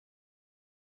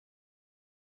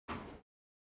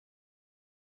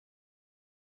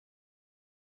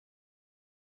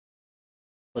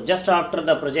So just after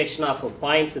the projection of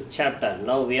points chapter,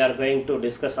 now we are going to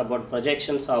discuss about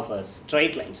projections of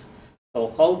straight lines.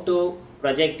 So how to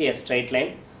project a straight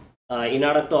line in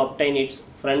order to obtain its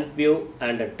front view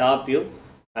and top view,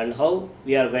 and how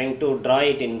we are going to draw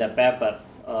it in the paper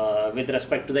with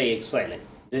respect to the XY line.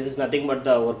 This is nothing but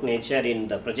the work nature in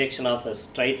the projection of a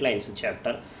straight lines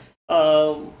chapter.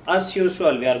 As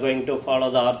usual, we are going to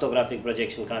follow the orthographic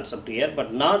projection concept here,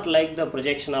 but not like the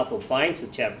projection of points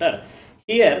chapter.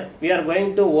 Here we are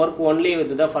going to work only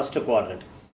with the first quadrant.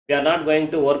 We are not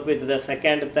going to work with the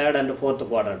second, third and fourth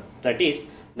quadrant. That is,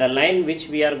 the line which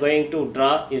we are going to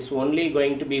draw is only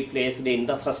going to be placed in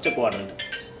the first quadrant.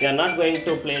 We are not going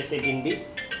to place it in the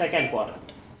second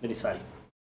quadrant. Very sorry,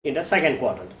 in the second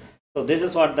quadrant. So this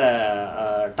is what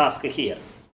the task here.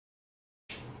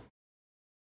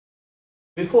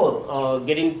 Before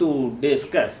getting to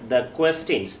discuss the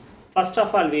questions, first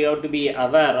of all, we have to be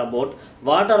aware about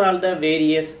what are all the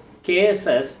various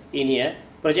cases in a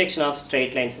projection of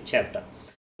straight lines chapter.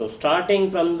 So starting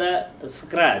from the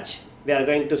scratch, we are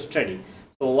going to study.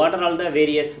 So what are all the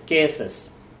various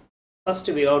cases? First,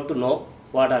 we have to know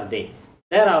what are they.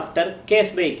 Thereafter,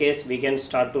 case by case, we can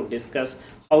start to discuss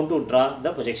how to draw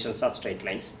the projections of straight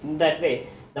lines. In that way,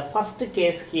 the first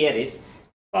case here is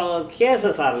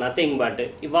cases are nothing but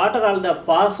what are all the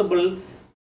possible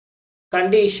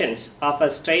conditions of a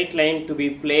straight line to be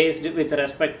placed with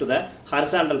respect to the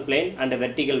horizontal plane and the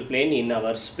vertical plane in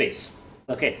our space.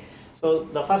 Okay, so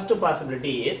the first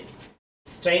possibility is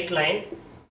straight line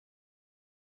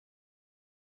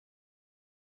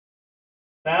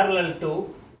parallel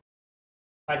to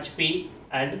HP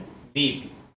and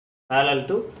VP, parallel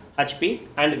to HP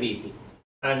and VP.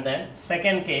 And then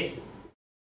second case,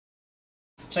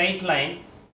 straight line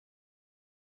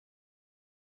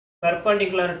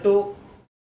perpendicular to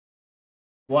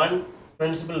one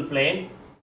principal plane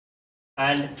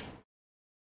and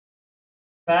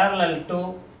parallel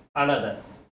to another.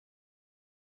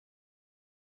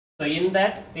 So in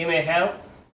that we may have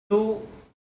two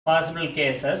possible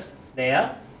cases. They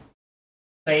are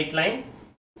straight line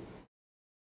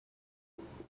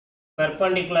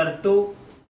perpendicular to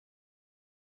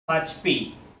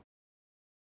HP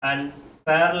and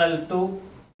parallel to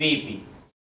VP.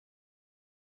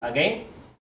 Again,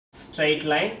 straight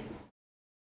line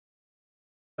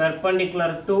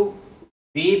perpendicular to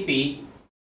VP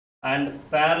and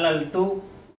parallel to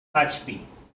HP.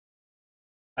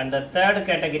 And the third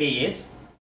category is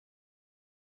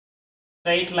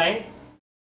straight line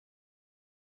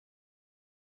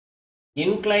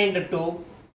inclined to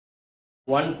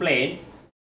one plane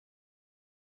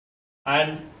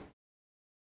and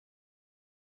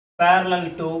parallel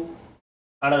to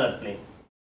another plane.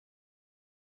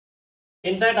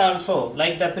 In that also,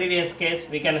 like the previous case,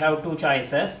 we can have two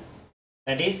choices,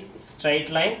 that is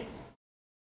straight line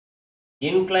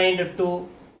inclined to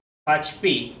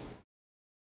HP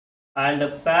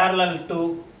and parallel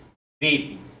to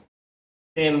VP.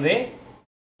 Same way,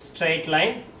 straight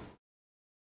line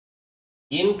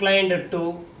inclined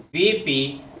to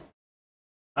VP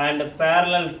and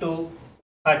parallel to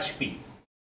HP.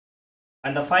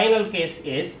 And the final case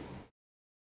is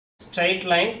straight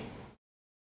line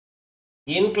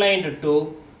inclined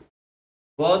to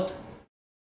both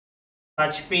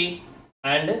HP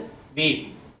and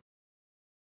VP.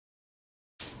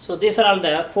 So these are all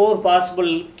the four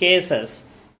possible cases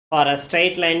for a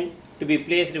straight line to be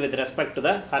placed with respect to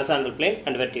the horizontal plane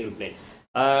and vertical plane.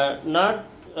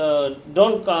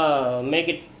 Don't make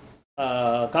it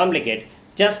complicate.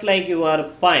 Just like your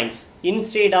points,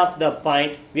 instead of the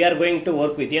point, we are going to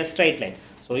work with a straight line.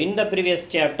 So in the previous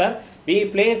chapter, we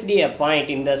placed a point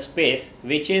in the space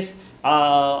which is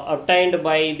obtained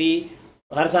by the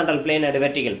horizontal plane and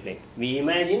vertical plane. We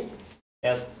imagine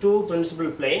there are two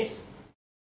principal planes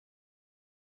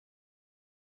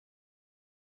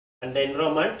and the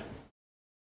environment.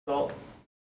 So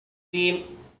we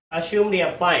assumed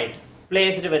a point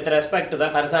placed with respect to the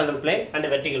horizontal plane and the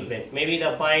vertical plane. Maybe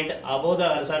the point above the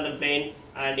horizontal plane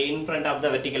and in front of the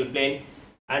vertical plane,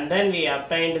 and then we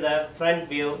obtained the front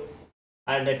view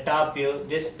and the top view.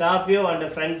 This top view and the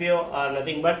front view are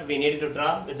nothing but we need to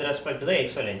draw with respect to the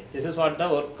XY line. This is what the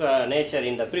work nature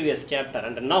in the previous chapter.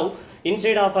 And now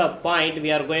instead of a point,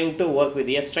 we are going to work with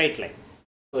a straight line.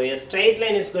 So a straight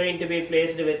line is going to be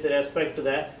placed with respect to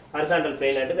the horizontal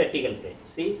plane and the vertical plane.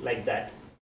 See, like that.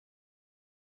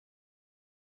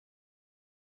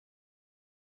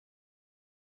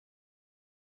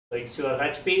 So it's your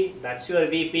HP, that's your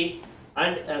VP,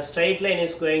 and a straight line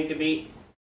is going to be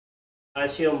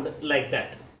assumed like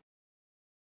that.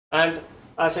 And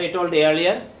as I told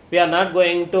earlier, we are not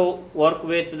going to work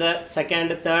with the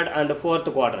second, third and fourth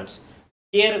quadrants.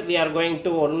 Here we are going to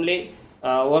only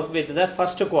work with the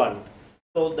first quadrant.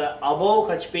 So the above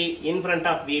HP in front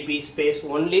of VP space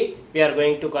only we are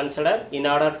going to consider in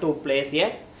order to place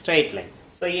a straight line.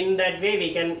 So in that way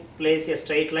we can place a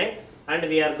straight line and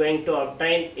we are going to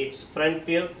obtain its front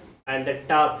view and the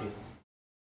top view.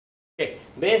 Okay.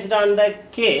 Based on the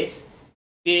case,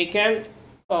 we can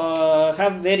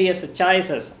have various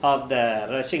choices of the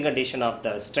resting condition of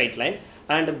the straight line,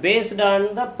 and based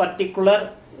on the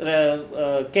particular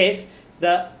case,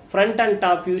 the front and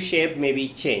top view shape may be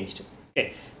changed.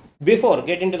 Okay. Before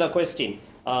getting to the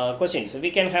questions,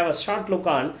 we can have a short look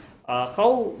on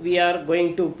how we are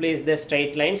going to place the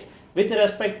straight lines with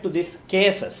respect to these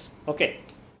cases. Okay.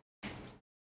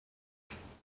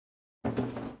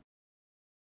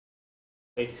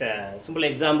 It's a simple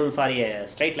example for a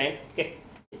straight line. Okay,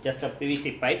 it's just a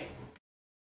PVC pipe.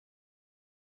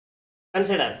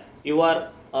 Consider your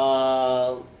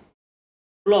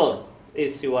floor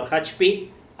is your HP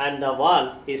and the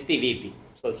wall is the VP.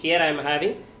 So here I am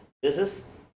having, this is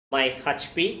my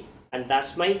HP and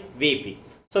that's my VP.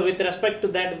 So with respect to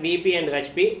that VP and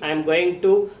HP, I am going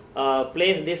to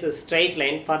place this straight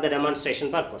line for the demonstration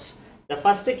purpose. The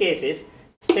first case is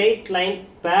straight line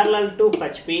parallel to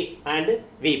HP and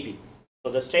VP.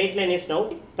 So the straight line is now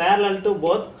parallel to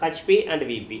both HP and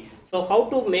VP. So how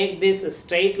to make this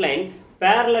straight line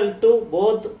parallel to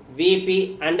both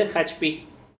VP and HP?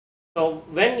 So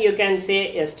when you can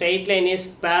say a straight line is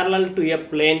parallel to a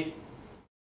plane,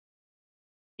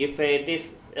 if it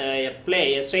is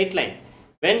a straight line,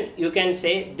 when you can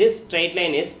say this straight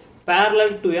line is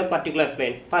parallel to a particular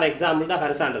plane, for example the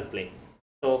horizontal plane.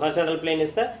 So horizontal plane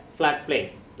is the flat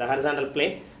plane, the horizontal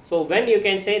plane. So when you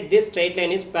can say this straight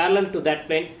line is parallel to that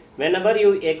plane, whenever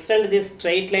you extend this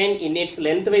straight line in its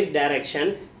lengthwise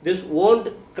direction, this won't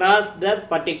cross the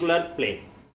particular plane.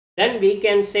 Then we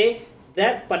can say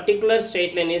that particular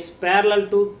straight line is parallel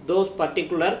to those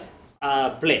particular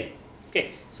plane.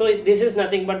 Okay, so this is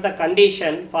nothing but the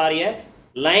condition for a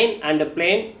line and a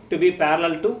plane to be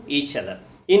parallel to each other.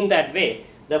 In that way,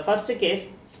 the first case,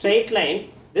 straight line,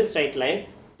 this straight line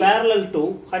parallel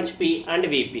to HP and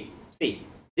VP. See,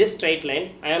 this straight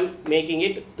line I am making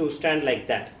it to stand like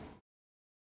that.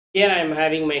 Here I am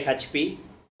having my HP,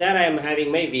 there I am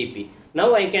having my VP.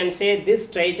 Now I can say this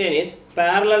straight line is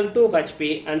parallel to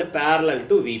HP and parallel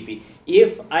to VP.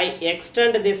 If I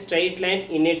extend this straight line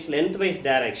in its lengthwise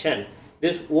direction,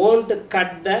 this won't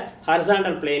cut the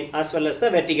horizontal plane as well as the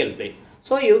vertical plane.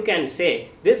 So you can say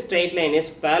this straight line is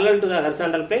parallel to the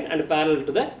horizontal plane and parallel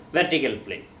to the vertical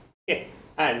plane. Okay.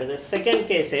 And the second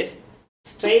case is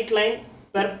straight line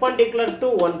perpendicular to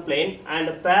one plane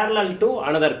and parallel to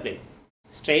another plane.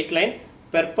 Straight line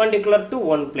perpendicular to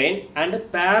one plane and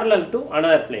parallel to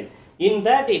another plane. In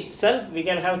that itself we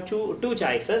can have two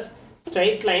choices,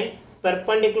 straight line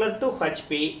perpendicular to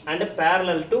HP and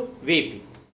parallel to VP.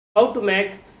 How to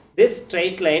make this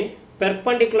straight line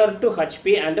perpendicular to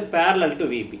HP and parallel to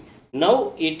VP?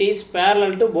 Now it is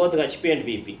parallel to both HP and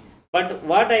VP. But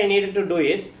what I needed to do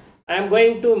is, I am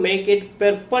going to make it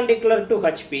perpendicular to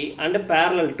HP and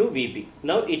parallel to VP.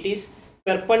 Now it is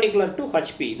perpendicular to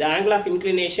HP. The angle of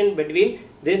inclination between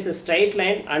this straight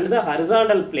line and the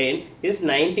horizontal plane is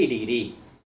 90 degree.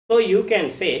 So you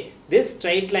can say this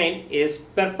straight line is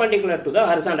perpendicular to the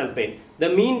horizontal plane. The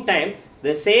meantime,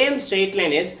 the same straight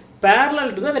line is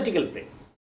parallel to the vertical plane.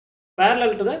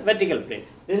 Parallel to the vertical plane.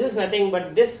 This is nothing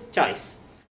but this choice.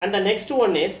 And the next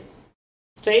one is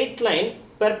straight line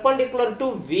perpendicular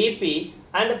to VP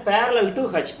and parallel to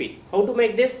HP. How to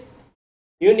make this?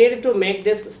 You need to make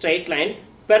this straight line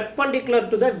perpendicular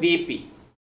to the VP.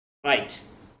 Right.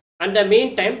 And the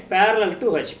meantime parallel to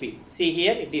HP. See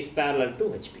here it is parallel to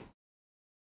HP.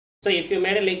 So if you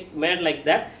made like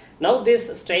that, now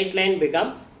this straight line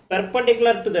become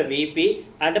perpendicular to the VP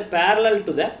and parallel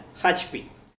to the HP.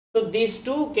 So these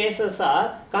two cases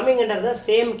are coming under the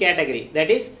same category,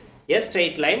 that is a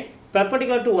straight line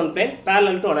perpendicular to one plane,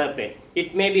 parallel to another plane.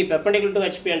 It may be perpendicular to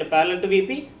HP and parallel to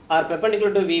VP, or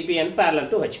perpendicular to VP and parallel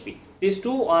to HP. These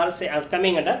two are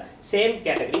coming under same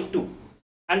category too.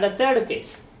 And the third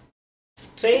case,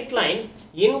 straight line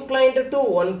inclined to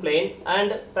one plane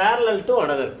and parallel to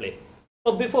another plane.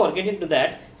 So before getting to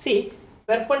that, see,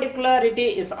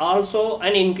 perpendicularity is also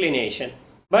an inclination,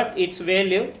 but its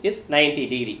value is 90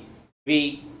 degree.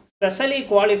 We specially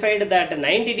qualified that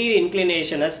 90 degree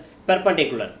inclination as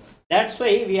perpendicular. That's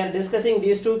why we are discussing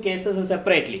these two cases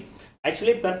separately.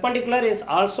 Actually, perpendicular is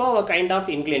also a kind of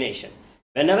inclination.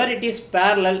 Whenever it is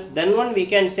parallel, then one we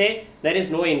can say there is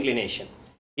no inclination.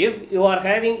 If you are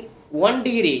having 1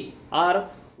 degree or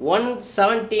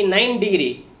 179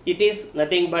 degree, it is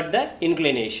nothing but the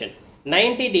inclination.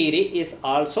 90 degree is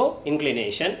also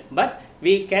inclination, but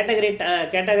we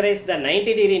categorize the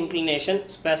 90 degree inclination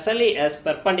specially as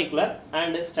perpendicular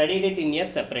and studied it in a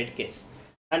separate case.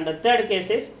 And the third case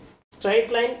is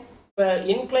straight line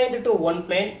inclined to one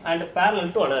plane and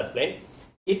parallel to another plane.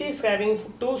 It is having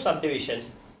two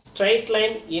subdivisions, straight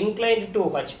line inclined to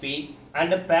HP and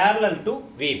parallel to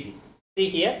VP. See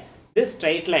here, this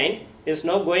straight line is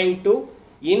now going to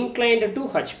inclined to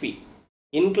HP.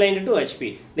 Inclined to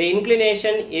HP. The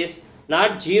inclination is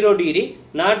not 0 degree,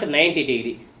 not 90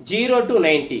 degree. 0 to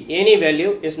 90, any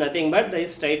value is nothing but the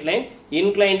straight line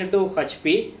inclined to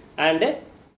HP and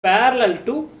parallel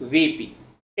to VP.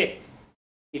 Okay.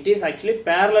 It is actually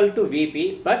parallel to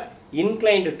VP but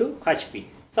inclined to HP.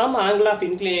 Some angle of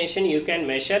inclination you can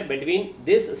measure between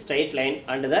this straight line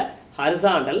and the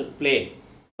horizontal plane.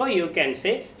 So you can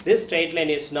say this straight line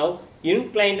is now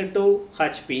inclined to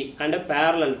HP and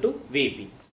parallel to VP.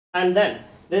 And then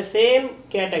the same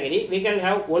category we can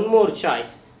have one more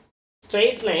choice.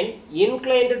 Straight line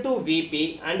inclined to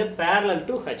VP and parallel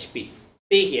to HP.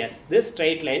 See here, this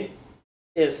straight line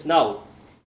is now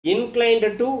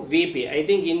inclined to VP. I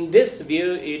think in this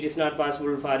view it is not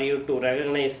possible for you to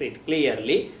recognize it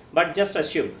clearly, but just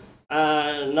assume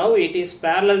now it is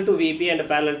parallel to VP and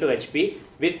parallel to HP.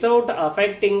 Without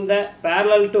affecting the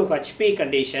parallel to HP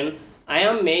condition, I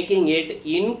am making it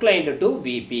inclined to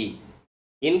VP.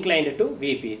 Inclined to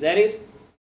VP. There is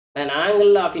an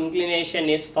angle of inclination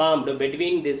is formed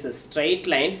between this straight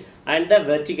line and the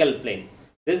vertical plane.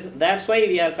 That's why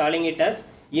we are calling it as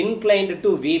inclined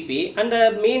to VP, and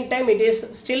the meantime it is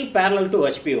still parallel to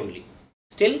HP only.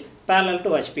 Still parallel to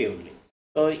HP only.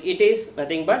 So it is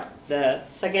nothing but the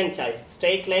second choice,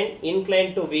 straight line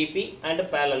inclined to VP and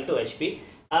parallel to HP.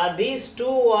 These two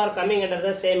are coming under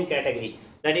the same category,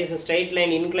 that is a straight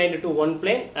line inclined to one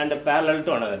plane and parallel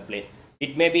to another plane.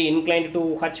 It may be inclined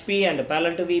to HP and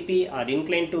parallel to VP, or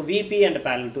inclined to VP and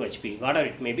parallel to HP, whatever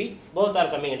it may be, both are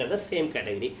coming under the same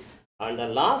category. And the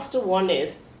last one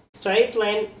is straight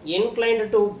line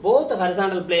inclined to both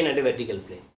horizontal plane and vertical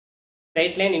plane.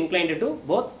 Straight line inclined to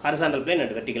both horizontal plane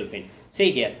and vertical plane.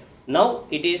 See here, now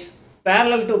it is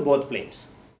parallel to both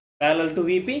planes, parallel to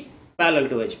VP, parallel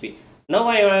to HP. Now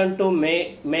I want to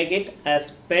make it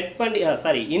as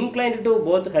inclined to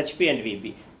both HP and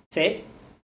VP. Say,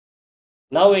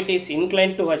 now it is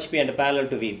inclined to HP and parallel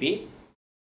to VP.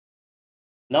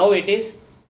 Now it is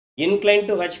inclined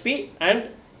to HP and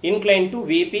inclined to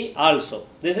VP also.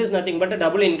 This is nothing but a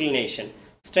double inclination.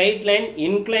 Straight line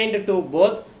inclined to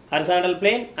both horizontal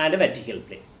plane and vertical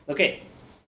plane. Okay.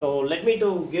 So let me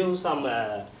to give some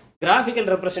graphical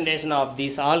representation of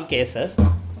these all cases.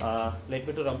 Let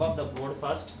me to rub up the board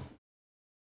first.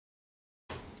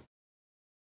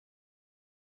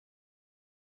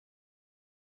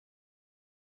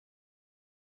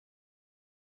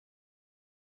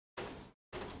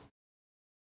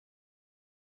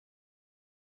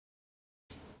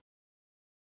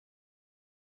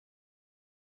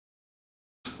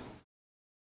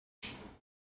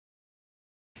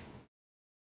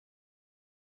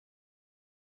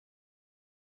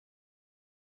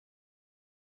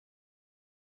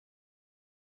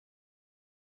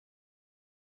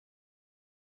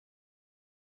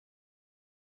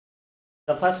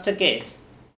 The first case,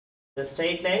 the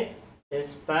straight line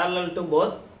is parallel to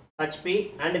both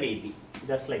HP and VP,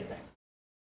 just like that.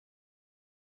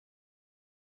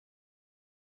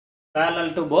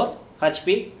 Parallel to both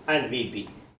HP and VP.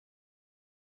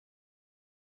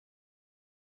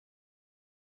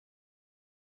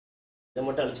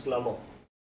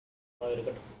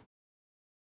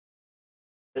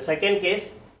 The second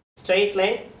case, straight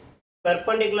line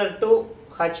perpendicular to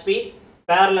HP,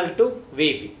 parallel to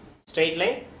VP. Straight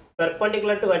line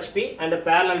perpendicular to HP and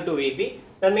parallel to VP.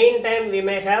 The meantime we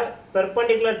may have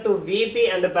perpendicular to VP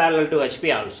and parallel to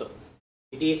HP also.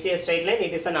 It is a straight line,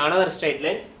 it is another straight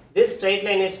line. This straight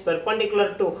line is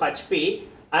perpendicular to HP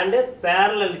and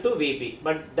parallel to VP.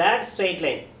 But that straight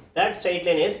line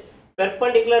is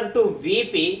perpendicular to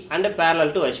VP and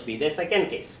parallel to HP. The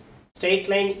second case, straight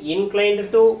line inclined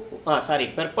to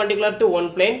perpendicular to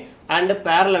one plane and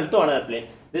parallel to another plane.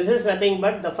 This is nothing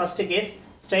but the first case,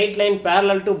 straight line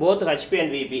parallel to both HP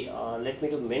and VP. Let me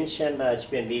to mention the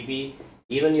HP and VP,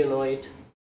 even you know it.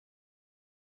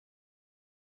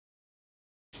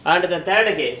 And the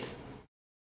third case,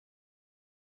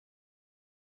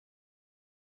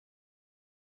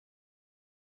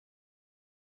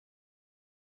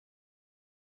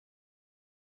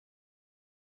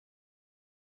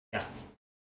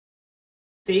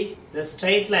 see, the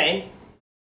straight line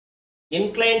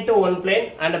inclined to one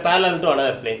plane and parallel to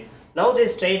another plane. Now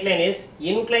this straight line is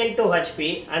inclined to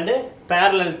HP and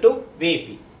parallel to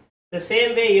VP. The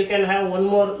same way you can have one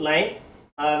more line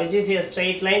which is a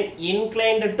straight line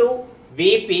inclined to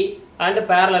VP and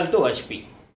parallel to HP.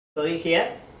 So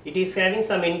here it is having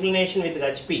some inclination with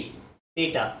HP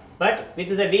theta, but with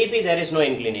the VP there is no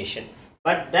inclination.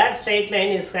 But that straight line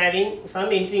is having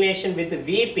some inclination with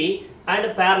VP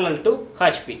and parallel to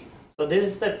HP. So this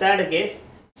is the third case,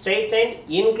 straight line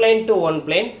inclined to one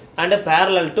plane and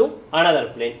parallel to another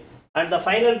plane. And the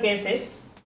final case is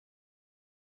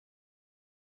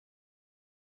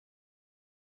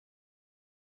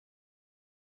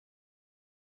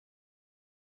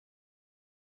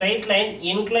straight line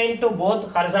inclined to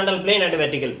both horizontal plane and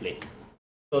vertical plane.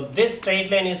 So this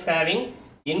straight line is having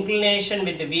inclination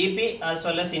with VP as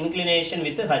well as inclination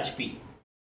with HP.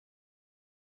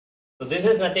 So this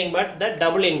is nothing but the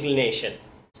double inclination.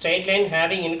 Straight line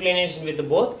having inclination with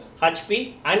both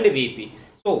HP and VP.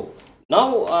 So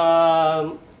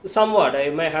now somewhat I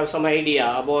may have some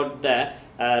idea about the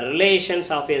relations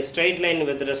of a straight line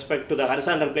with respect to the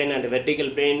horizontal plane and vertical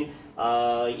plane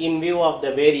in view of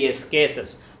the various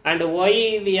cases, and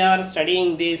why we are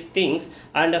studying these things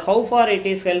and how far it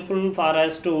is helpful for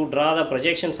us to draw the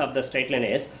projections of the straight line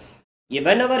is,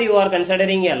 whenever you are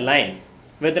considering a line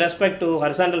with respect to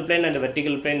horizontal plane and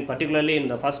vertical plane, particularly in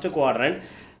the first quadrant,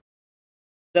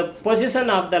 the position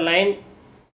of the line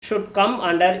should come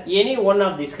under any one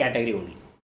of these category only,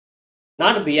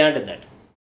 not beyond that.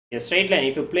 A straight line,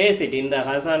 if you place it in the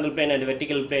horizontal plane and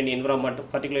vertical plane environment,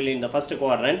 particularly in the first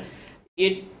quadrant,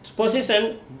 its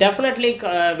position definitely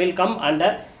will come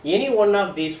under any one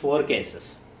of these four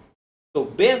cases. So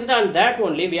based on that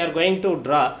only we are going to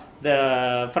draw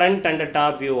the front and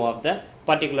top view of the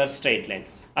particular straight line,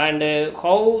 and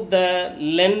how the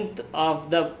length of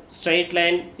the straight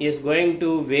line is going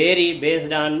to vary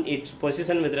based on its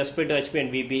position with respect to HP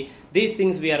and VP. These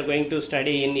things we are going to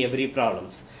study in every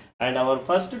problems. And our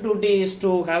first duty is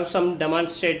to have some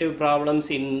demonstrative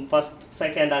problems in first,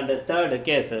 second and third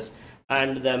cases.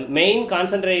 And the main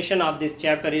concentration of this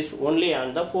chapter is only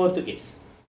on the fourth case.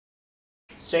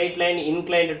 Straight line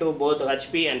inclined to both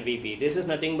HP and VP. This is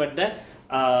nothing but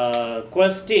the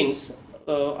questions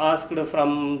asked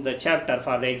from the chapter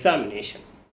for the examination.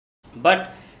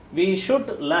 But we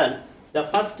should learn the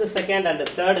first, second and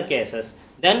third cases.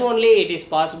 Then only it is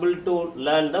possible to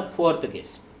learn the fourth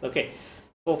case. Okay.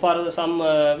 So for some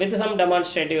with some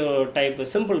demonstrative type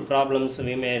simple problems,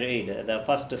 we may read the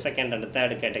first, second and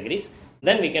third categories.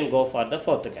 Then we can go for the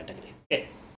fourth category. Okay.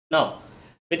 Now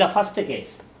with the first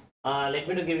case, let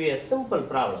me to give you a simple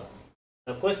problem.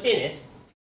 The question is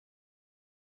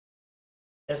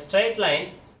a straight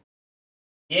line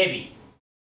AB.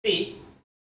 See,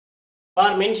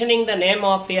 for mentioning the name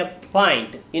of a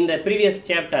point in the previous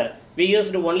chapter, we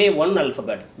used only one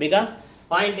alphabet because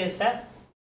point is a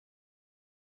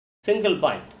single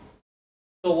point.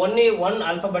 So only one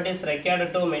alphabet is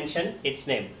required to mention its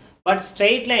name. But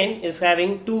straight line is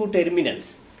having two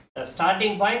terminals, a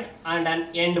starting point and an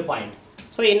end point.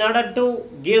 So in order to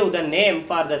give the name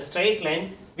for the straight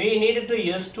line, we needed to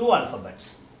use two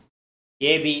alphabets,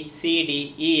 A, B, C,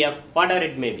 D, E, F, whatever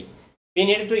it may be. We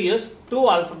needed to use two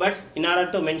alphabets in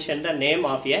order to mention the name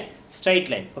of a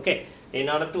straight line. Okay, in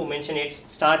order to mention its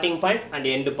starting point and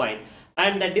end point.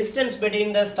 And the distance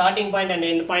between the starting point and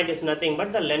end point is nothing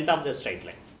but the length of the straight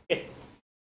line. Okay.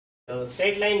 So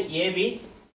straight line AB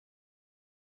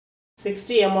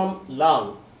 60 mm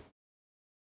long.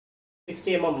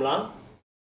 60 mm long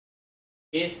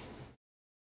is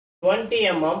 20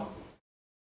 mm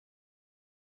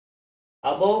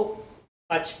above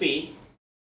HP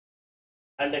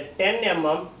and 10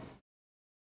 mm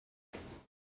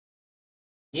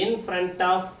in front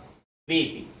of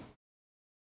VP.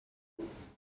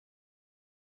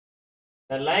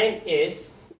 The line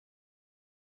is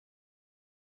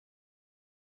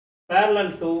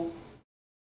parallel to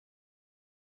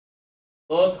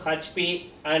both HP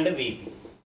and VP.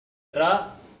 Draw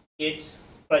its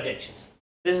projections.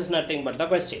 This is nothing but the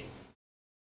question.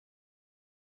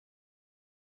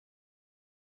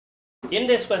 In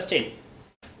this question,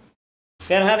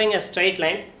 we are having a straight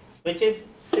line which is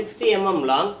 60 mm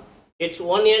long. Its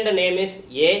one end name is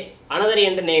A, another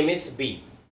end name is B.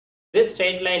 This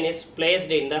straight line is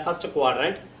placed in the first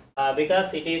quadrant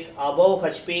because it is above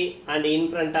HP and in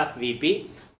front of VP.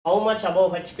 How much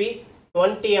above HP?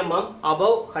 20 mm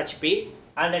above HP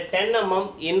and 10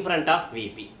 mm in front of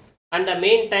VP. And the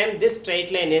meantime, this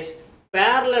straight line is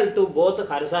parallel to both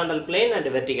horizontal plane and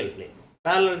vertical plane.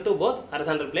 parallel to both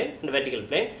horizontal plane and vertical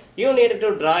plane. You need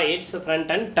to draw its front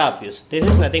and top views. This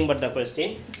is nothing but the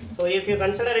question. So if you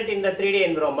consider it in the 3D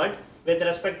environment with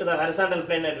respect to the horizontal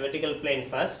plane and vertical plane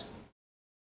first,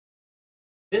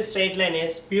 this straight line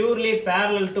is purely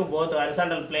parallel to both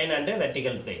horizontal plane and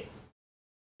vertical plane.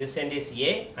 This end is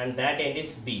A and that end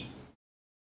is B.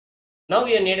 Now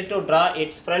you need to draw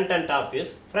its front and top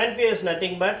views. Front view is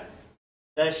nothing but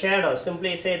the shadow.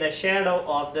 Simply say the shadow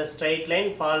of the straight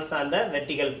line falls on the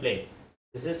vertical plane.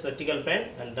 This is vertical plane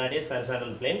and that is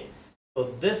horizontal plane.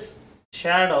 So this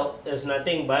shadow is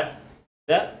nothing but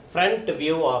the front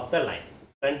view of the line.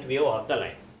 Front view of the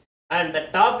line. And the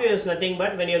top view is nothing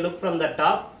but when you look from the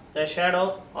top, the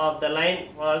shadow of the line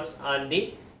falls on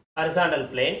the horizontal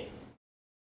plane.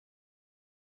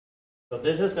 So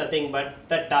this is nothing but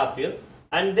the top view.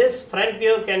 And this front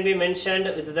view can be mentioned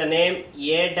with the name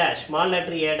A dash, small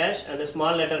letter A dash and the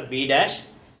small letter B dash.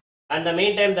 And the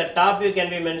meantime the top view can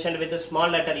be mentioned with the small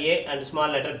letter A and small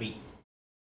letter B.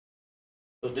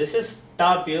 So this is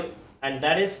top view and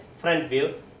that is front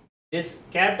view. This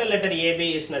capital letter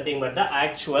AB is nothing but the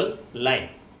actual line.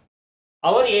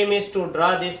 Our aim is to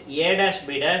draw this A dash,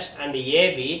 B dash and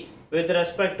AB with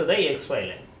respect to the XY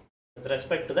line. With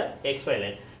respect to the XY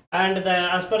line. And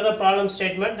as per the problem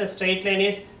statement, the straight line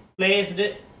is placed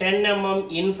 10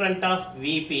 mm in front of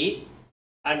VP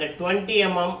and 20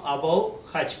 mm above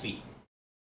HP.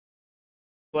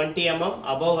 20 mm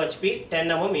above HP, 10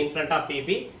 mm in front of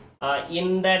VP.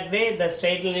 In that way, the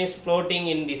straight line is floating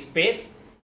in the space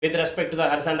with respect to the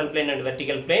horizontal plane and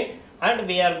vertical plane, and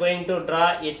we are going to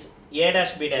draw its A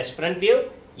dash B dash front view,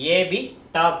 AB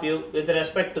top view with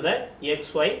respect to the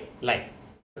XY line.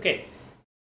 Okay,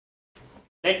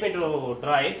 let me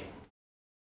draw it.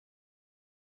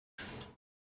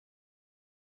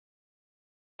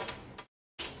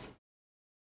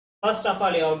 First of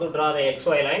all, you have to draw the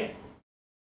XY line.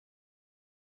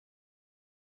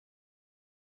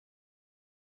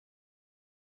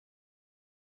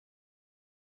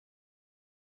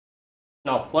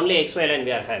 Now, only XY line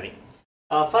we are having.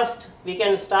 First, we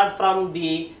can start from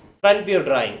the front view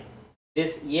drawing.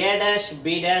 This A dash,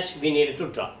 B dash we need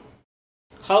to draw.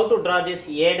 How to draw this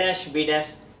A dash, B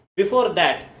dash? Before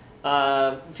that,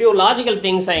 few logical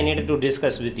things I needed to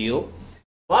discuss with you.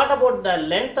 What about the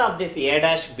length of this A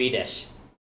dash, B dash?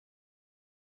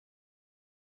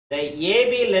 The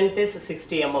AB length is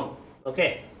 60 mm.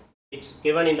 Okay, it's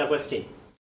given in the question.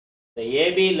 The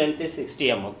AB length is 60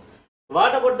 mm.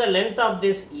 What about the length of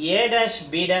this A dash,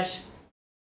 B dash?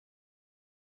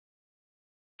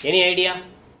 Any idea?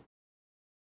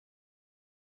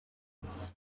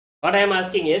 What I am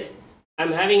asking is, I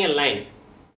am having a line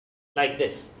like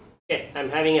this. Okay, I am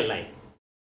having a line.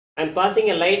 I am passing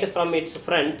a light from its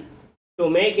front to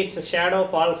make its shadow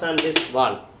falls on this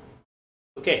wall.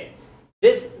 Okay,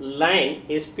 this line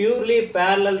is purely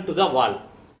parallel to the wall.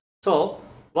 So,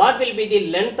 what will be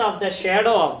the length of the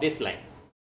shadow of this line?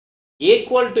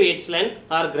 Equal to its length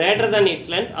or greater than its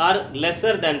length or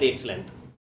lesser than its length?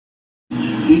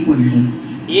 Equal.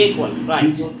 Equal,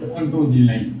 right. Equal to the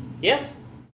line. Yes,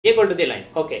 equal to the line.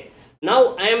 Okay.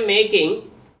 Now I am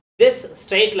making this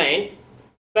straight line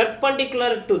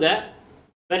perpendicular to the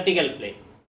vertical plane.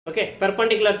 Okay,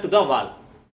 perpendicular to the wall.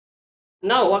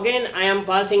 Now again I am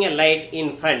passing a light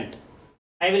in front.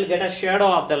 I will get a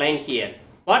shadow of the line here.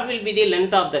 What will be the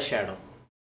length of the shadow?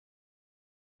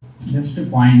 Just a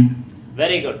point.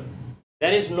 Very good.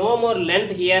 There is no more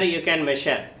length here you can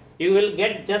measure. You will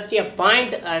get just a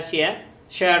point as a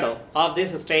shadow of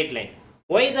this straight line.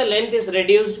 Why the length is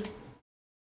reduced?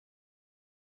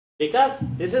 Because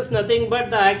this is nothing but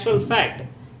the actual fact.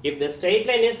 If the straight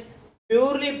line is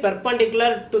purely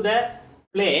perpendicular to the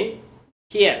plane,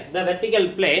 here the vertical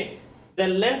plane, the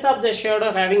length of the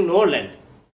shadow having no length.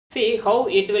 See how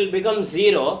it will become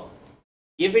 0.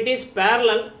 If it is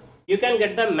parallel, you can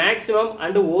get the maximum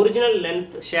and original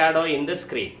length shadow in the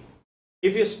screen.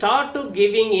 If you start to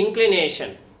giving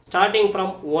inclination starting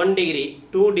from 1 degree,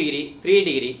 2 degree, 3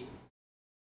 degree,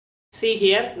 see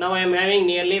here, now I am having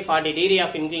nearly 40 degree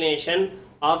of inclination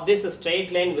of this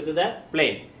straight line with the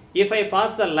plane. If I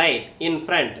pass the light in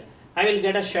front, I will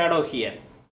get a shadow here.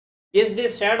 Is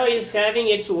this shadow is having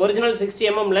its original 60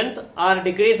 mm length or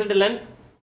decreased length?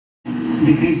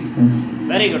 Decrease.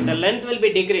 Very good. The length will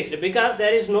be decreased because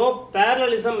there is no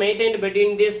parallelism maintained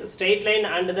between this straight line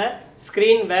and the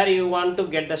screen where you want to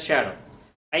get the shadow.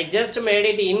 I just made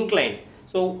it inclined.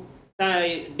 So,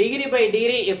 degree by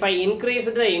degree, if I increase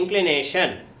the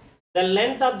inclination, the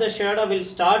length of the shadow will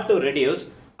start to reduce.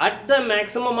 At the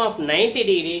maximum of 90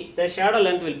 degree, the shadow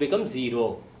length will become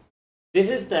 0. This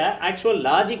is the actual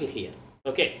logic here.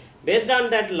 Okay. Based on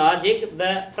that logic,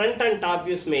 the front and top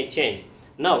views may change.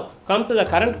 Now, come to the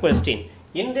current question.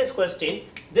 In this question,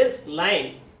 this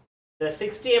line, the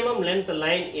 60 mm length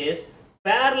line is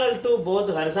parallel to both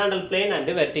horizontal plane and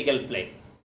the vertical plane.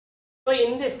 So,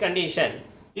 in this condition,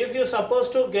 if you suppose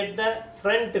to get the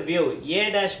front view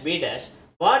A dash B dash,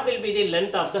 what will be the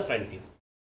length of the front view?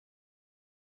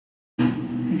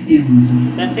 60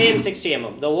 mm. The same 60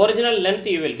 mm. The original length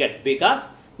you will get because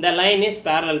the line is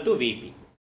parallel to VP.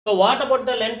 So, what about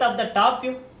the length of the top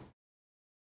view?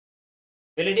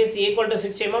 Will it is equal to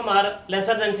 60 mm or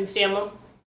lesser than 60 mm?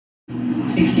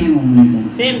 60 mm.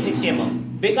 Same 60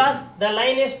 mm because the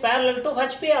line is parallel to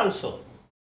HP also.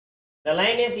 The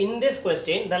line is in this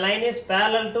question, the line is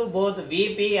parallel to both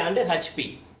VP and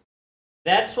HP.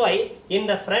 That's why in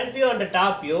the front view and the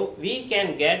top view, we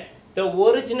can get the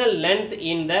original length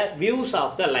in the views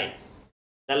of the line.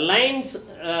 The line's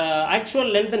actual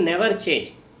length never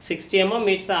change. 60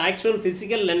 mm is the actual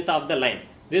physical length of the line.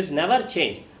 This never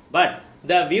change. But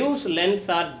the views lengths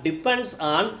are depends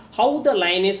on how the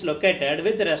line is located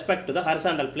with respect to the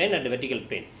horizontal plane and the vertical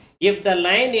plane. If the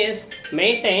line is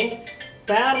maintained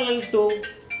parallel to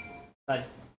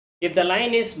if the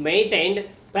line is maintained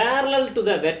parallel to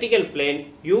the vertical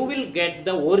plane, you will get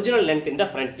the original length in the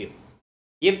front view.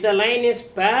 If the line is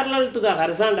parallel to the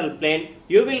horizontal plane,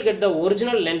 you will get the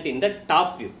original length in the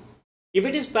top view. If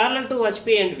it is parallel to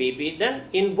HP and VP, then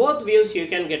in both views you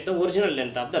can get the original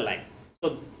length of the line.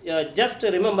 So just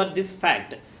remember this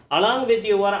fact. Along with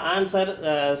your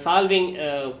answer solving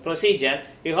procedure,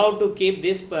 you have to keep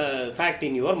this fact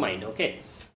in your mind. Okay.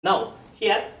 Now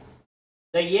here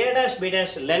the A dash B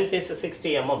dash length is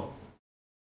 60 mm.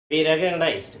 We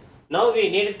recognized. Now we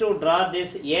need to draw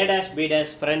this A dash B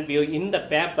dash front view in the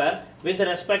paper with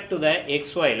respect to the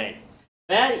XY line.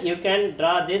 Where you can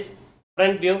draw this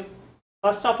front view.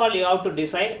 First of all, you have to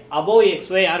decide above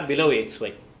XY or below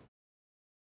XY.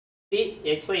 See,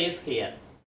 XY is here.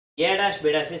 A dash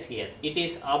B dash is here. It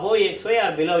is above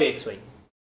XY or below XY?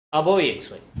 Above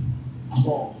XY.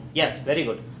 Above. Yes, very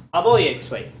good. Above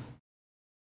XY.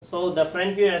 So the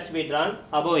front view has to be drawn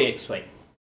above XY.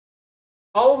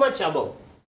 How much above?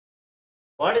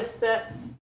 What is the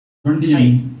 20 height?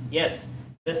 mm. Yes,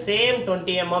 the same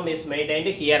 20 mm is maintained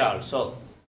here also.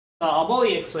 So above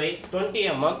XY 20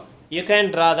 mm, you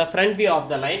can draw the front view of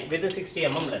the line with the 60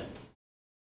 mm length.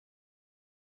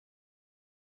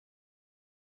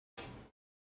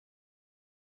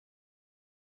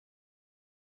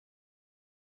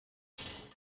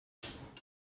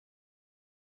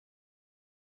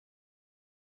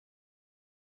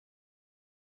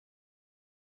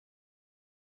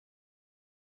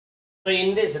 So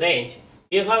in this range,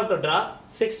 you have to draw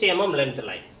 60 mm length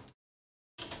line.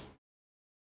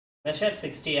 Measure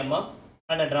 60 mm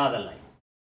and draw the line.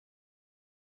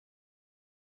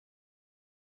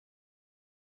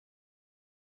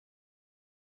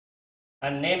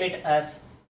 And name it as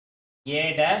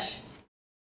A dash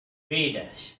B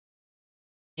dash.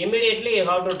 Immediately you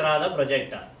have to draw the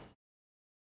projector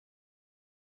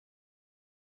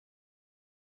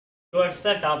towards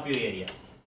the top view area.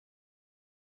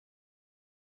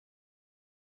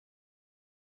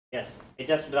 Yes, I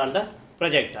just drawn the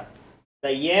projector. The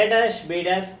A dash B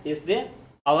dash is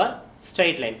our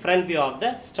straight line, front view of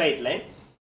the straight line.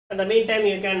 In the meantime,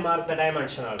 you can mark the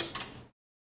dimension also.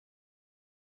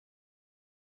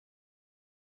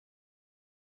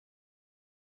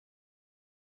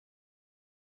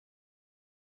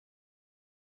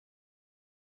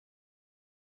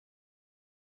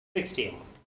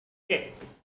 Okay.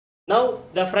 Now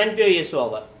the front view is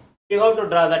over. You have to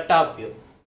draw the top view.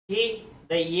 See,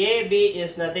 the AB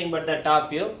is nothing but the top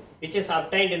view, which is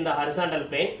obtained in the horizontal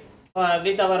plane.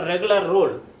 With our regular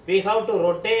rule, we have to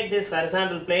rotate this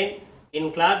horizontal plane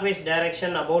in clockwise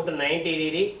direction about 90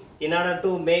 degree in order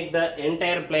to make the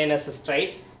entire plane as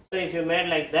straight. So if you made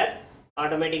like that,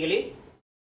 automatically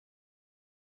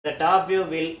the top view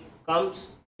will comes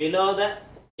below the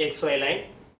XY line,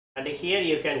 and here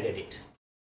you can get it.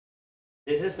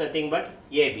 This is nothing but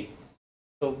AB.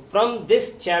 So from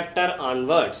this chapter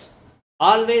onwards,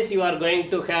 always you are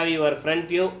going to have your front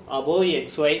view above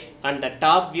XY and the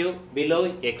top view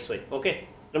below XY. Okay,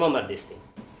 remember this thing.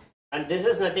 And this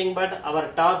is nothing but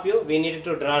our top view we need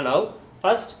to draw now.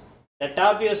 First, the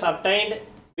top view is obtained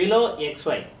below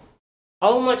XY.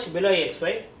 How much below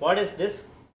XY? What is this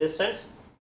distance?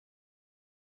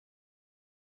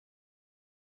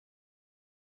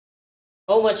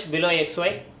 How much below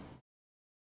XY?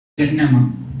 10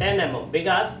 mm. 10 mm,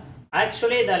 because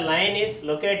actually the line is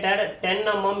located 10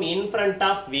 mm in front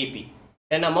of VP.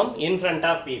 10 mm in front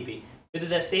of VP. With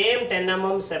the same 10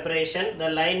 mm separation, the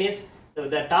line is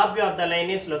the top view of the line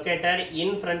is located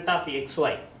in front of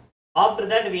XY. After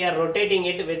that, we are rotating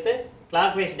it with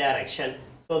clockwise direction.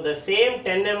 So the same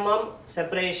 10 mm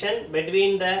separation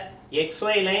between the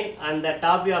XY line and the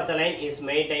top view of the line is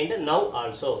maintained now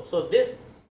also. So this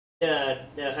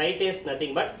the height is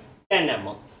nothing but 10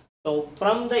 mm. So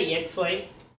from the XY,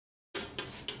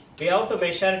 we have to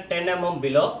measure 10 mm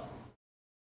below.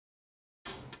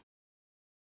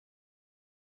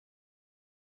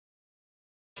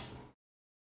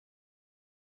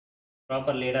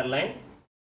 Proper leader line.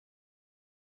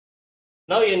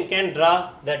 Now you can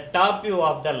draw the top view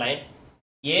of the line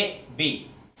A, B.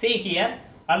 See here,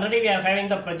 already we are having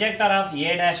the projector of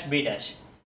A dash, B dash.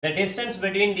 The distance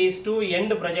between these two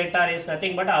end projector is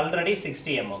nothing but already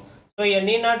 60 mm. So you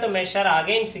need not to measure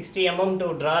again 60 mm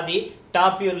to draw the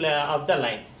top view of the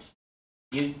line.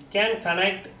 You can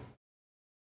connect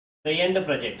the end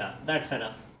projector. That's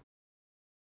enough.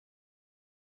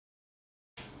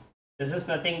 This is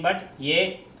nothing but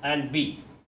A and B.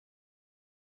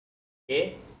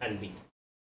 A and B.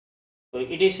 So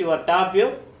it is your top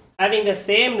view having the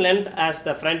same length as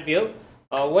the front view.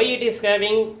 Why it is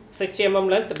having 60 mm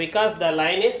length? Because the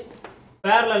line is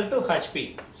parallel to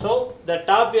HP. So the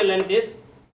top view length is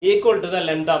equal to the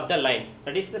length of the line,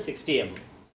 that is the 60 mm.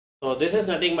 So this is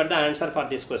nothing but the answer for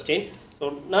this question.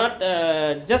 So not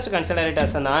just consider it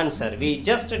as an answer. We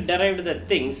just derived the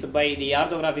things by the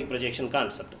orthographic projection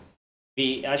concept.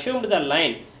 We assumed the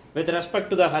line with respect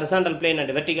to the horizontal plane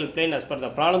and vertical plane as per the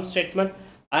problem statement,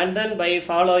 and then by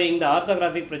following the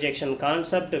orthographic projection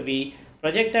concept, we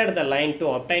projected the line to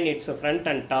obtain its front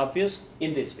and top views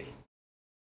in this way.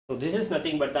 So this is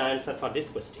nothing but the answer for this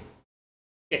question.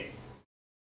 Okay.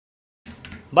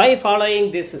 By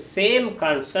following this same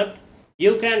concept,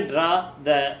 you can draw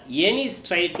the any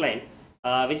straight line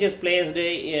which is placed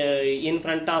in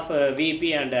front of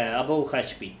VP and above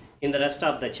HP in the rest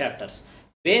of the chapters.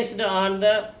 Based on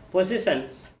the position,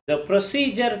 the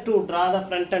procedure to draw the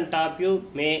front and top view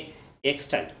may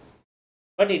extend,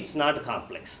 but it's not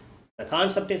complex. The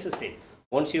concept is the same.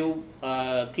 Once you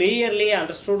clearly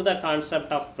understood the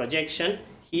concept of projection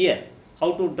here,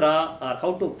 how to draw or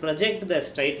how to project the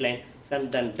straight line,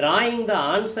 then drawing the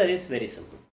answer is very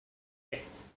simple. Okay.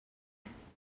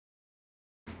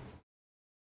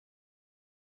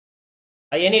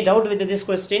 Any doubt with this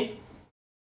question?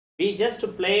 We just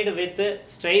played with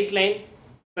straight line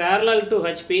parallel to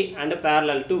HP and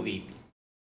parallel to VP.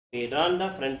 We drawn the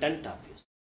front and top views.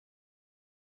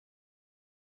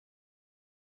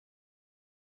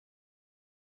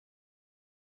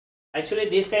 Actually,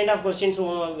 these kind of questions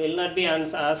will not be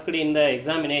asked in the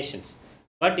examinations.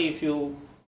 But if you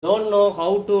don't know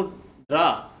how to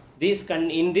draw this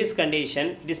in this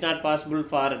condition, it is not possible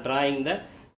for drawing the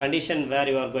condition where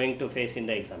you are going to face in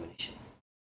the examination.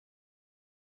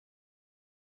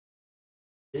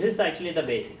 This is actually the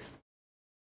basics.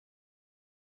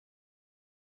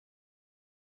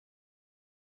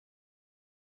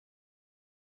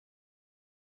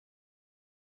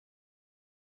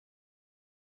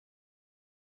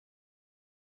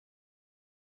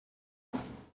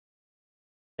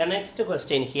 The next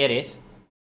question here is,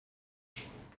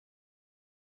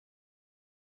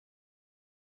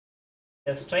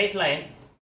 a straight line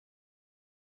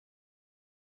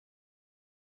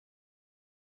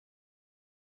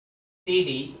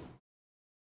CD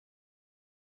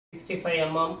 65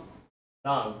 mm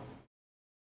long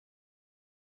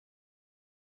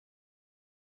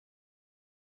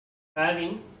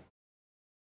having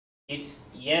its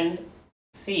end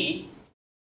C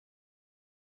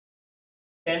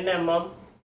 10 mm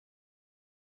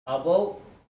above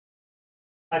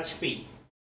HP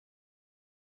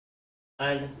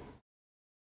and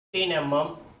 15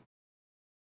 mm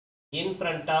in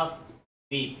front of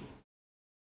VP.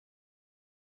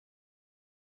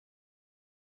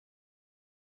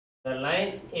 The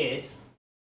line is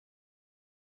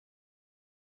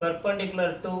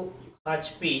perpendicular to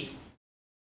HP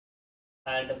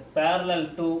and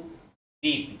parallel to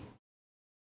VP.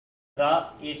 Draw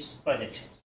its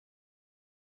projections.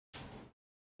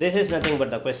 This is nothing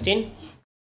but the question.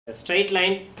 A straight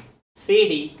line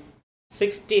CD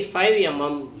 65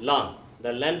 mm long.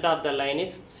 The length of the line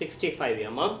is 65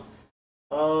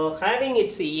 mm. Having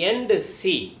its end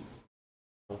C,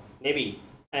 maybe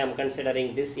I am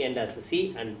considering this end as a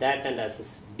C and that end as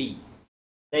a D.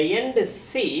 The end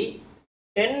C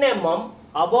 10 mm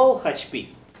above HP.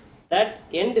 That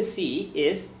end C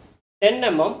is 10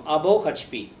 mm above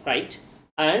HP, right?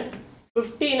 And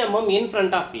 15 mm in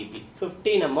front of VP.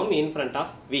 15 mm in front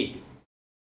of VP.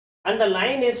 And the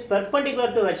line is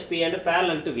perpendicular to HP and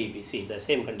parallel to VP. See the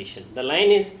same condition. The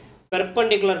line is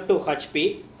perpendicular to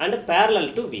HP and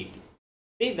parallel to VP.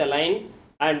 See, the line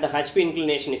and the HP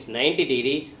inclination is 90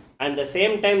 degree, and the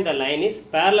same time the line is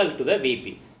parallel to the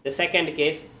VP. The second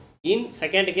case,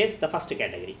 the first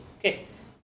category. Okay.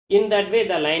 In that way,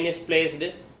 the line is placed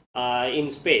in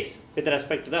space with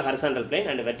respect to the horizontal plane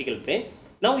and vertical plane.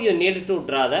 Now you need to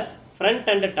draw the front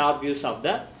and top views of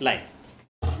the line.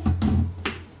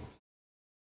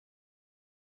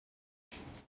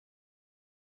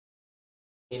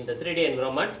 In the 3D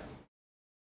environment,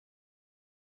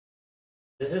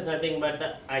 this is nothing but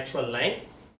the actual line.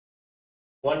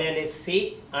 One end is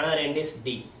C, another end is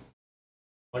D.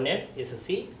 One end is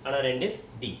C, another end is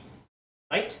D.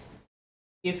 Right?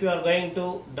 If you are going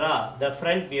to draw the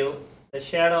front view, the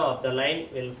shadow of the line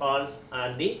will fall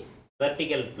on the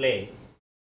vertical plane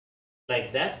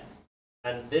like that,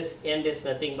 and this end is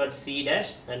nothing but C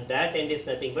dash, and that end is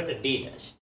nothing but D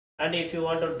dash. And if you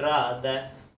want to draw the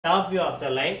top view of the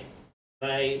line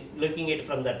by looking it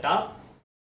from the top,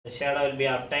 the shadow will be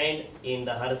obtained in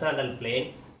the horizontal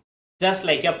plane just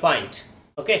like a point.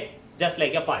 Okay, just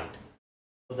like a point.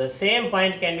 So the same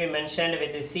point can be mentioned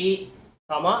with the C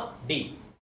comma D.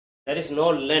 There is no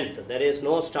length, there is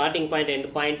no starting point,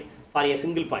 end point for a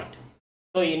single point.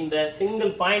 So in the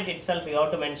single point itself, you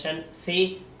have to mention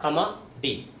C comma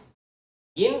D.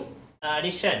 In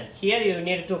addition, here you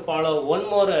need to follow one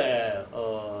more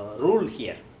rule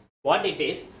here. What it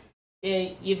is,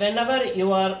 whenever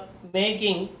you are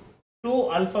making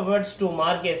two alphabets to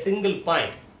mark a single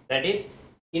point, that is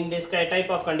in this type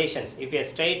of conditions, if a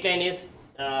straight line is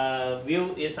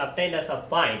view is obtained as a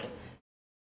point,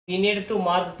 we need to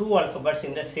mark two alphabets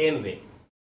in the same way,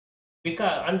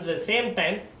 because at the same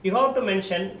time you have to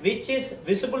mention which is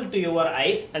visible to your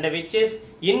eyes and which is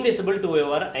invisible to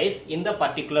your eyes in the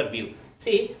particular view.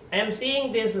 See, I am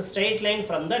seeing this straight line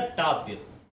from the top view,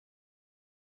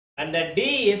 and the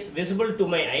D is visible to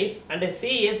my eyes and the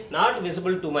C is not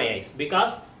visible to my eyes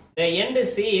because the end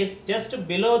C is just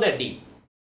below the D.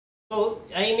 So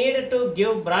I needed to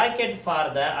give bracket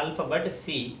for the alphabet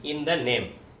C in the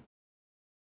name.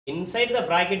 Inside the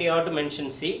bracket you have to mention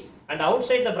C, and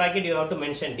outside the bracket you have to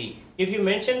mention D. If you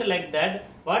mentioned like that,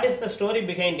 what is the story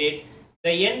behind it?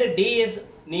 The end D is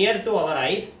near to our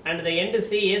eyes and the end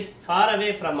C is far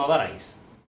away from our eyes.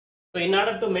 So in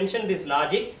order to mention this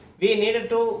logic, we needed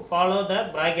to follow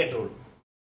the bracket rule.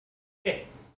 Okay,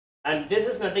 and this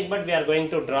is nothing but we are going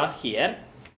to draw here,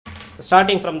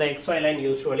 starting from the XY line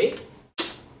usually.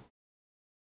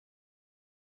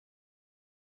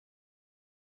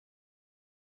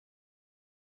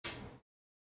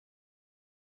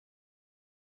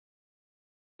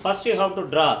 First you have to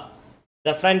draw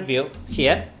the front view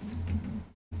here.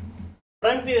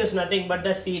 Front view is nothing but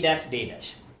the C dash D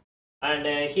dash. And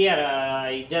here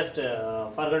I just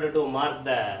forgot to mark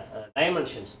the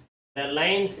dimensions. The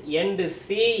lines end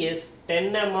C is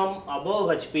 10 mm above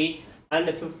HP and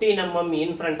 15 mm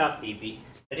in front of VP.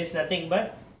 That is nothing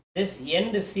but this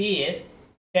end C is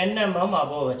 10 mm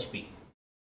above HP.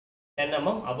 10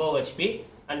 mm above HP,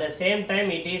 and the same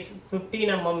time it is 15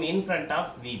 mm in front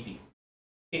of VP.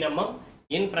 15 mm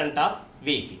in front of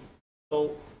VP.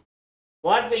 So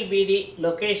what will be the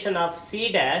location of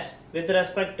C dash with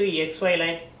respect to XY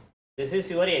line? This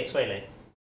is your XY line.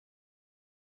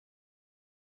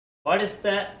 What is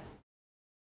the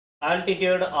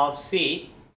altitude of C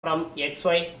from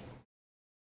XY?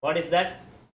 What is that?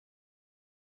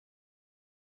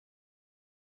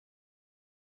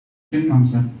 10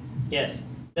 mm, sir. Yes,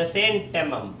 the same 10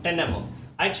 mm.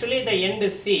 Actually, the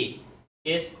end C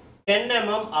is 10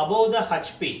 mm above the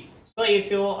HP. So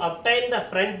if you obtain the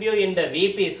front view in the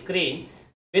VP screen,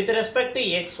 with respect to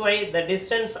XY, the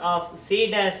distance of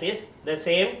C dash is the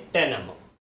same 10 mm.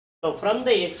 So from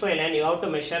the XY line, you have to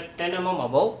measure 10 mm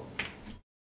above.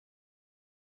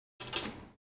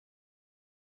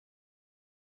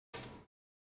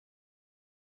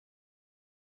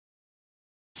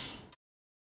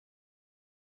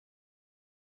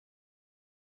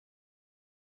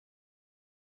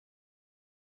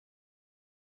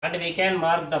 And we can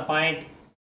mark the point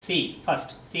C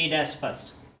first, C dash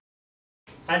first.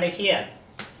 And here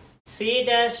C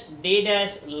dash D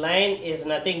dash line is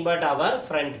nothing but our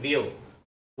front view.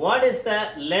 What is the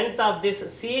length of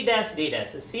this C dash D dash?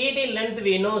 CD length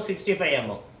we know 65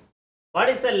 mm. What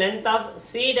is the length of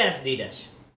C dash D dash?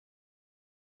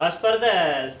 As per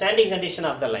the standing condition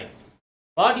of the line,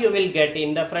 what you will get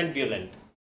in the front view length?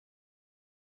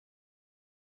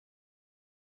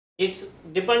 It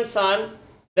depends on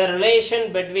the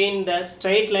relation between the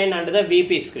straight line and the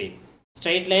VP screen.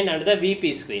 Straight line and the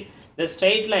VP screen. The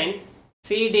straight line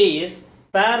CD is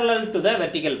parallel to the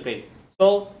vertical plane.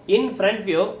 So in front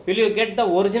view, will you get the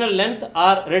original length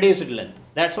or reduced length?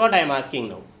 That's what I am asking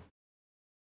now.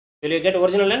 Will you get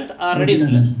original length or reduced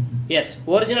length? Yes,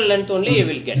 original length only you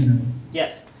will get.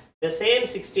 Yes, the same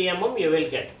 60 mm you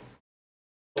will get.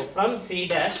 So from C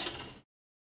dash,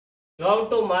 you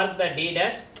have to mark the D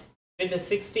dash with the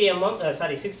 65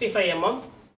 mm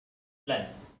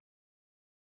length.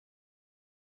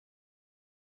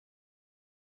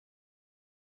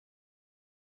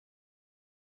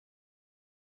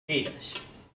 D dash.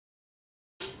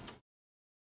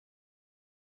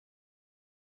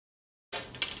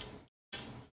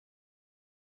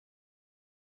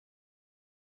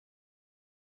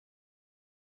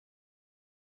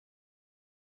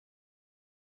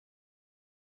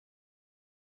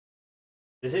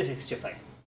 This is 65.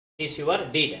 Is your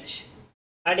D dash.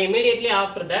 And immediately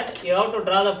after that, you have to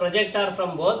draw the projector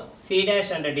from both C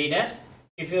dash and D dash.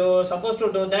 If you supposed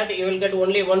to do that, you will get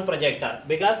only one projector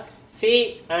because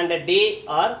C and D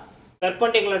are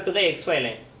perpendicular to the XY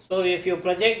line. So if you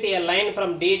project a line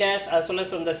from D dash as well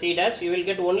as from the C dash, you will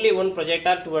get only one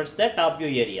projector towards the top view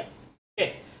area.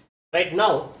 Okay. Right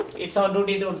now, it's our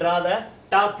duty to draw the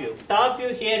top view. Top view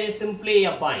here is simply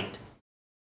a point.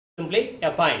 Simply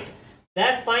a point.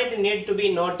 That point need to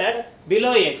be noted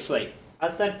below XY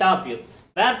as the top view.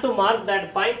 Where to mark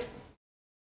that point?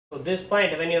 So this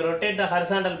point, when you rotate the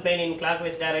horizontal plane in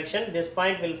clockwise direction, this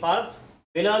point will fall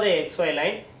below the XY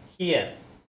line here.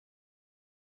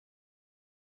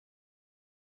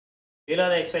 Below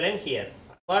the XY line here.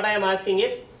 What I am asking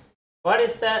is, what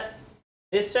is the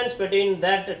distance between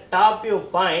that top view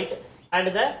point and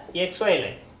the XY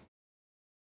line?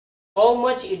 How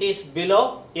much it is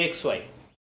below XY?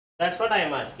 That's what I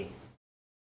am asking.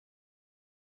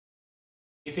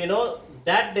 If you know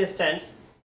that distance,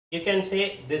 you can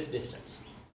say this distance.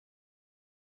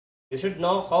 You should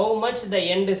know how much the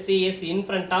end C is in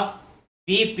front of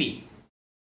VP.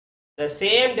 The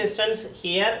same distance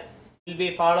here will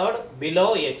be followed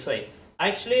below XY.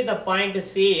 Actually, the point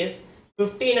C is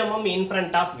 15 mm in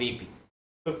front of VP.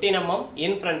 15 mm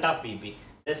in front of VP.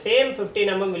 The same 15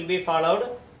 mm will be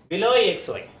followed below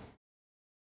XY.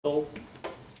 So,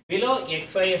 below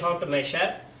XY you have to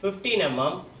measure 15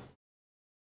 mm.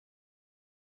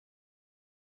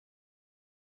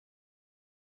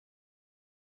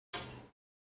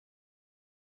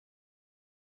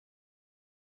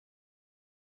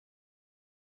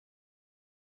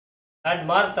 And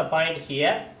mark the point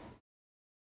here.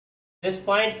 This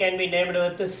point can be named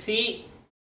with C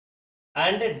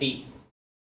and D.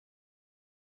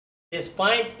 This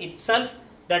point itself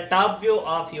the top view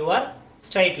of your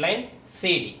straight line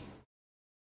CD.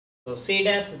 So C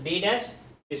dash D dash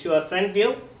is your front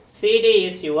view, CD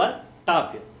is your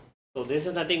top view. So this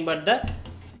is nothing but the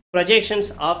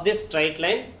projections of this straight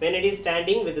line when it is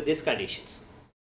standing with these conditions.